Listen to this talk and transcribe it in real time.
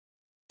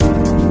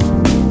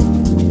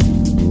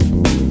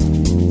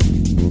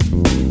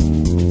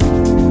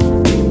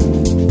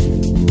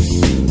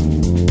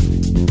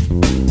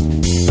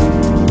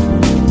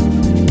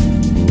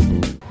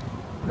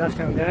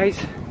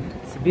guys,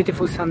 it's a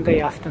beautiful Sunday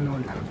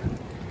afternoon.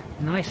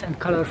 Nice and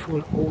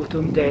colorful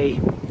autumn day.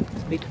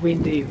 It's a bit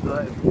windy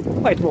but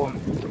quite warm,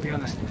 to be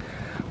honest.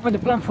 Well, the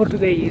plan for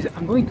today is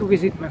I'm going to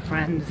visit my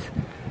friend's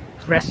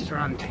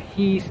restaurant.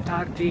 He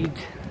started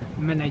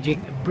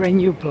managing a brand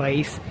new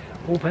place,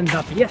 opened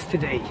up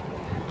yesterday,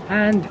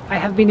 and I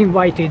have been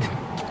invited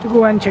to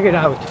go and check it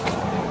out.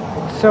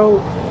 So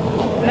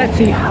let's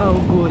see how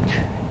good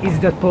is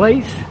that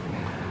place.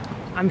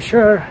 I'm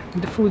sure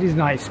the food is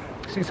nice,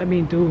 since I've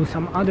been to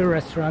some other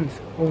restaurants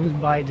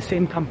owned by the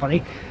same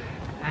company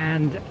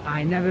and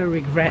I never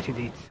regretted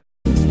it.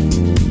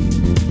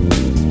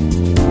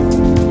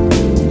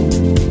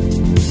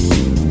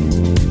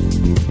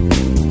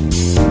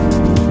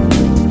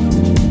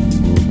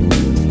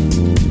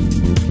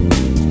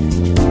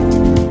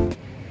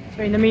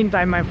 So in the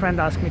meantime, my friend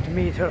asked me to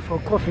meet her for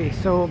coffee,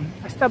 so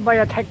I stopped by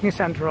at Hackney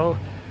Central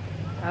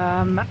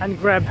and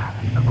grab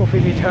a coffee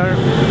with her.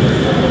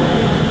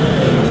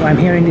 So I'm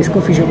here in this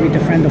coffee shop with a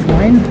friend of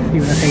mine.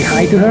 You wanna say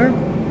hi to her?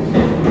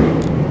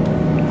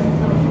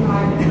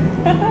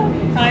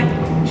 Hi.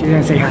 She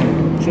didn't say hi.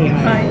 Say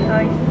hi. Hi,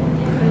 hi.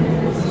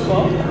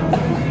 What?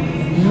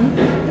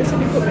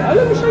 Oh,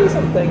 let me show you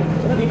something. I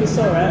don't know if you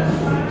saw it.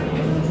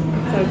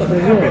 So I've got the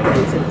camera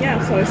printed. Yeah,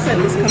 so I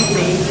sent this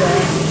company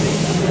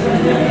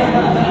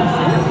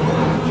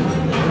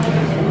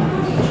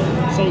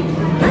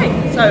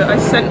So I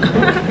sent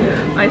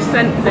I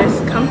sent this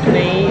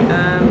company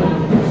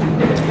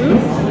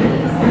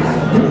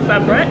some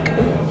fabric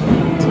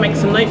to make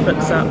some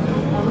notebooks up.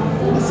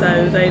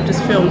 So they've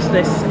just filmed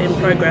this in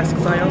progress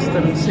because I asked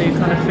them to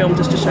kind of film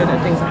just to show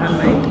that things are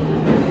handmade.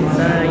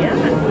 So yeah,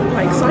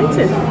 quite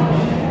excited.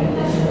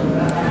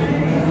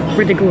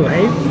 Pretty cool,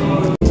 eh?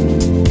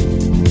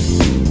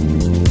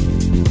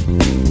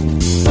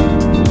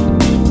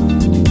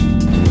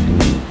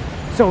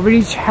 So we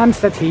reached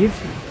Hampstead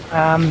Heath.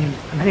 I'm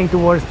heading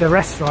towards the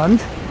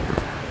restaurant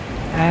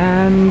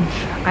and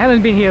I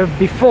haven't been here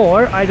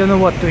before. I don't know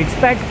what to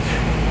expect,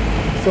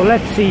 so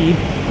let's see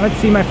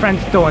my friend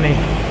Toni,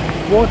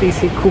 what is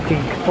he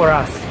cooking for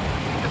us.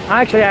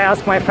 Actually, I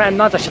asked my friend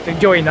Natasha to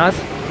join us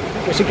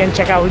so she can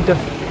check out the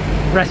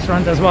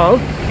restaurant as well,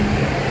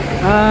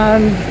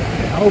 and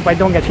I hope I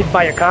don't get hit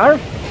by a car,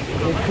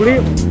 hopefully.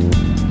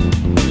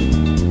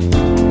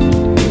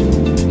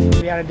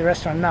 We are at the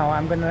restaurant now.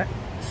 I'm gonna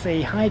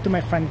say hi to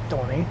my friend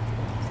Toni.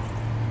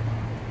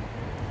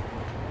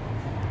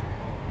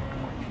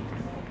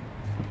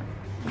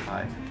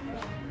 Hi.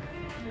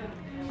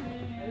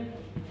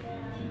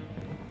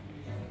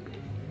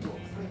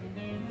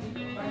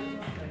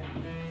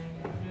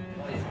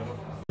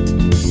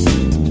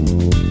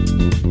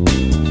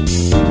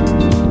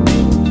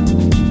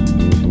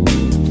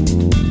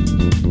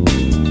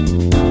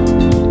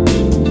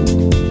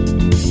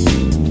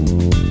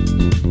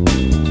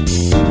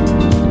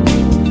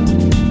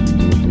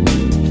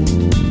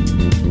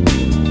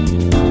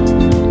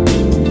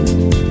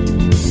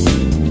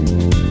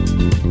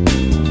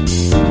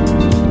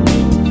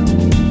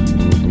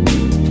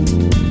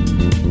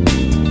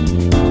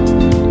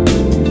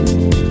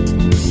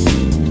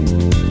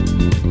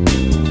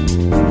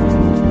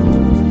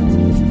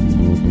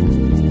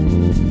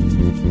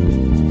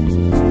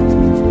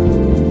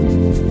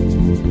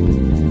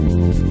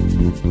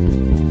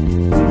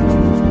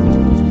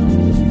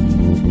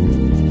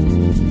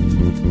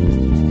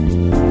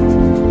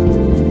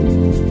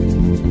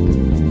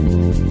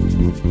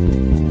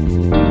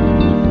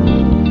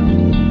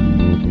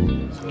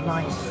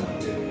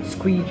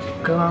 Squid,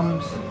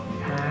 clams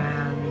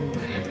and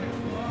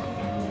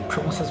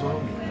prawns as well,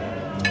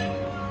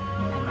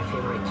 and my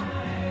favorite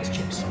is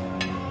chips.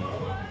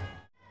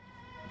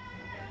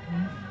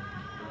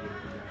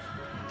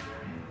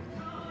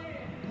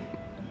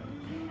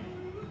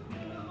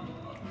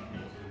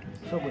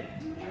 So good,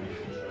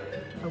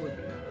 so good.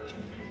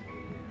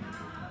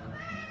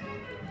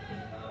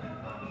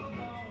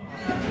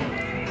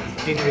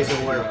 Dinner is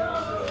over.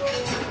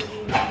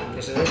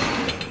 This is it.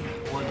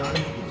 Well done.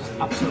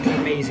 Absolutely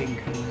amazing,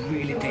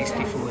 really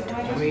tasty food,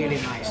 really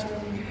nice,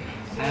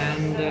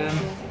 and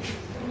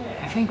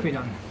I think we're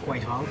done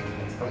quite well,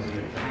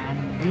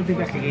 and we'll be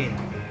back again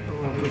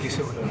pretty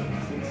soon.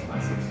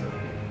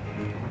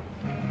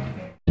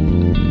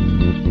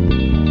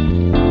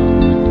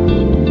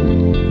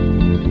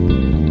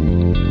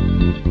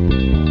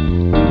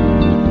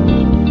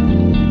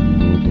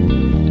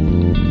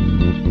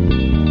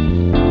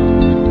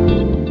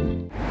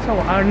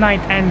 Our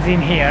night ends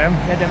in here.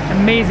 We had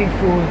an amazing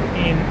food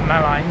in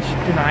Melange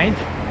tonight,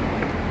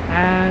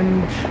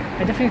 and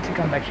I definitely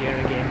come back here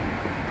again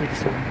pretty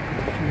soon.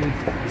 The food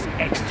is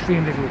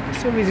extremely good, the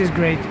service is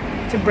great,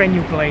 it's a brand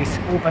new place,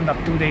 opened up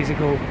 2 days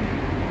ago,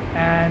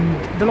 and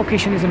the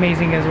location is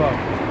amazing as well.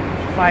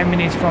 5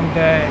 minutes from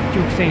the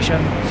tube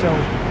station, so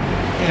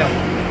you know,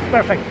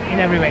 perfect in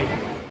every way.